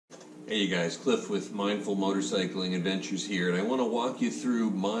Hey you guys, Cliff with Mindful Motorcycling Adventures here, and I want to walk you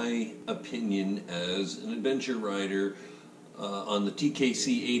through my opinion as an adventure rider on the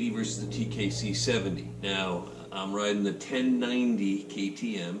TKC 80 versus the TKC 70. Now, I'm riding the 1090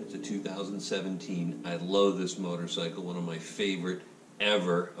 KTM. It's a 2017. I love this motorcycle, one of my favorite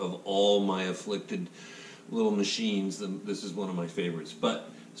ever of all my afflicted little machines. This is one of my favorites. But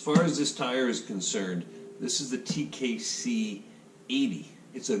as far as this tire is concerned, this is the TKC 80.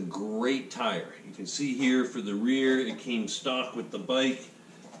 It's a great tire. You can see here for the rear, it came stock with the bike.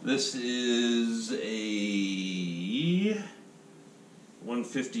 This is a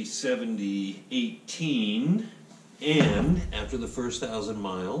 150/70/18, and after the first 1,000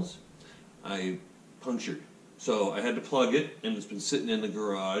 miles, I punctured. So I had to plug it, and it's been sitting in the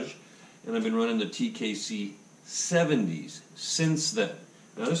garage, and I've been running the TKC 70s since then.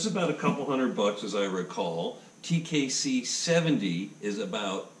 Now this is about a couple $100 as I recall. TKC 70 is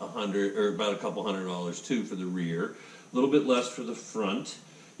about $100 or about a couple $100 too for the rear, a little bit less for the front.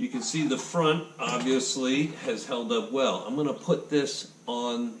 You can see the front obviously has held up well. I'm going to put this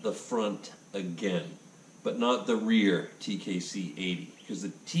on the front again, but not the rear TKC 80, because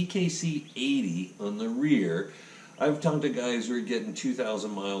the TKC 80 on the rear, I've talked to guys who are getting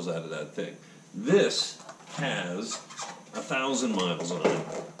 2,000 miles out of that thing. This has 1,000 miles on it.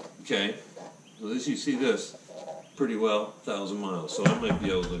 Okay, so this, you see this pretty well, 1,000 miles. So I might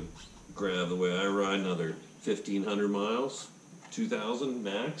be able to grab, the way I ride, another 1,500 miles, 2,000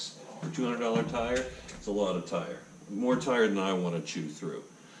 max for $200 tire. It's a lot of tire, more tire than I want to chew through.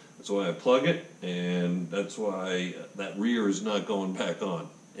 That's why I plug it, and that's why that rear is not going back on.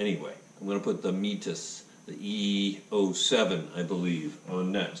 Anyway, I'm going to put the Metis, the E07, I believe,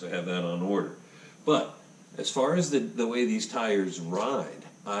 on next. I have that on order. But as far as the way these tires ride,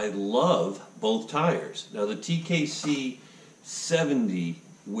 I love both tires. Now the TKC 70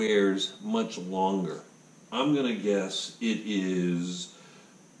 wears much longer. I'm going to guess it is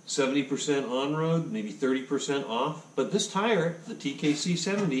 70% on-road, maybe 30% off. But this tire, the TKC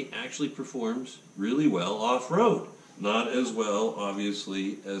 70, actually performs really well off-road. Not as well,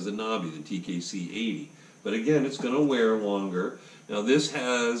 obviously, as the Knobby, the TKC 80. But again, it's going to wear longer. Now this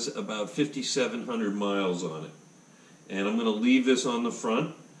has about 5,700 miles on it. And I'm going to leave this on the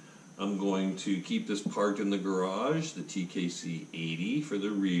front. I'm going to keep this parked in the garage, the TKC 80 for the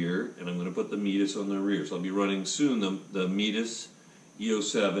rear, and I'm going to put the Metis on the rear. So I'll be running soon the Metis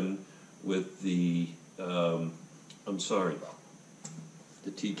E07 with the, the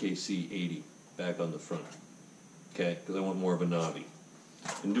TKC 80 back on the front. Okay, because I want more of a knobby.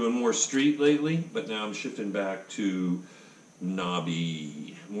 Been doing more street lately, but now I'm shifting back to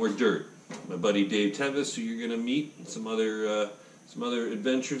knobby, more dirt. My buddy Dave Tevis, who you're going to meet, and some other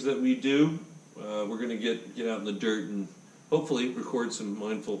adventures that we do. We're going to get out in the dirt and hopefully record some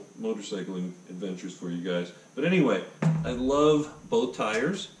mindful motorcycling adventures for you guys. But anyway, I love both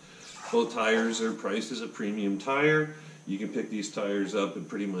tires. Both tires are priced as a premium tire. You can pick these tires up at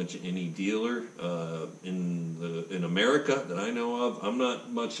pretty much any dealer in America that I know of. I'm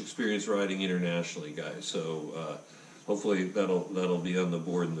not much experienced riding internationally, guys, so hopefully that'll be on the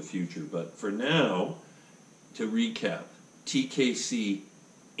board in the future. But for now, to recap, TKC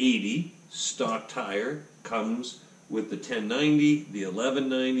 80 stock tire comes with the 1090, the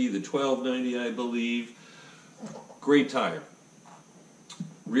 1190, the 1290, I believe. Great tire.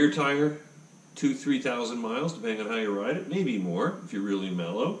 Rear tire, 2,000-3,000 miles, depending on how you ride it, maybe more if you're really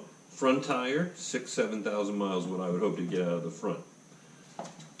mellow. Front tire, 6,000-7,000 miles, what I would hope to get out of the front.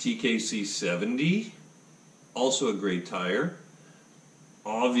 TKC 70, also a great tire.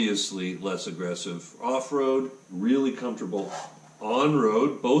 Obviously less aggressive off-road, really comfortable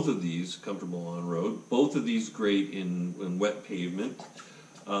on-road. Both of these comfortable on-road. Both of these great in wet pavement.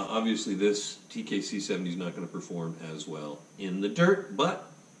 Obviously this TKC 70 is not going to perform as well in the dirt, but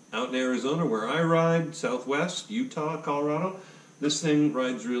out in Arizona where I ride, Southwest, Utah, Colorado, this thing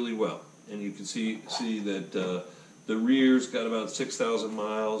rides really well. And you can see that the rear's got about 6,000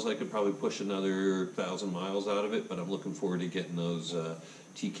 miles. I could probably push another 1,000 miles out of it, but I'm looking forward to getting those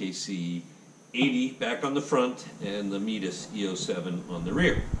TKC 80 back on the front and the Metis E07 on the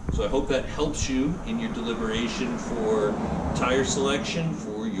rear. So I hope that helps you in your deliberation for tire selection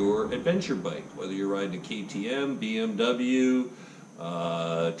for your adventure bike, whether you're riding a KTM, BMW,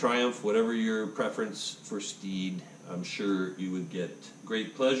 Triumph, whatever your preference for steed. I'm sure you would get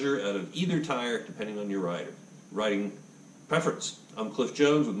great pleasure out of either tire depending on your riding preference. I'm Cliff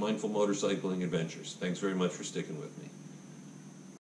Jones with Mindful Motorcycling Adventures. Thanks very much for sticking with me.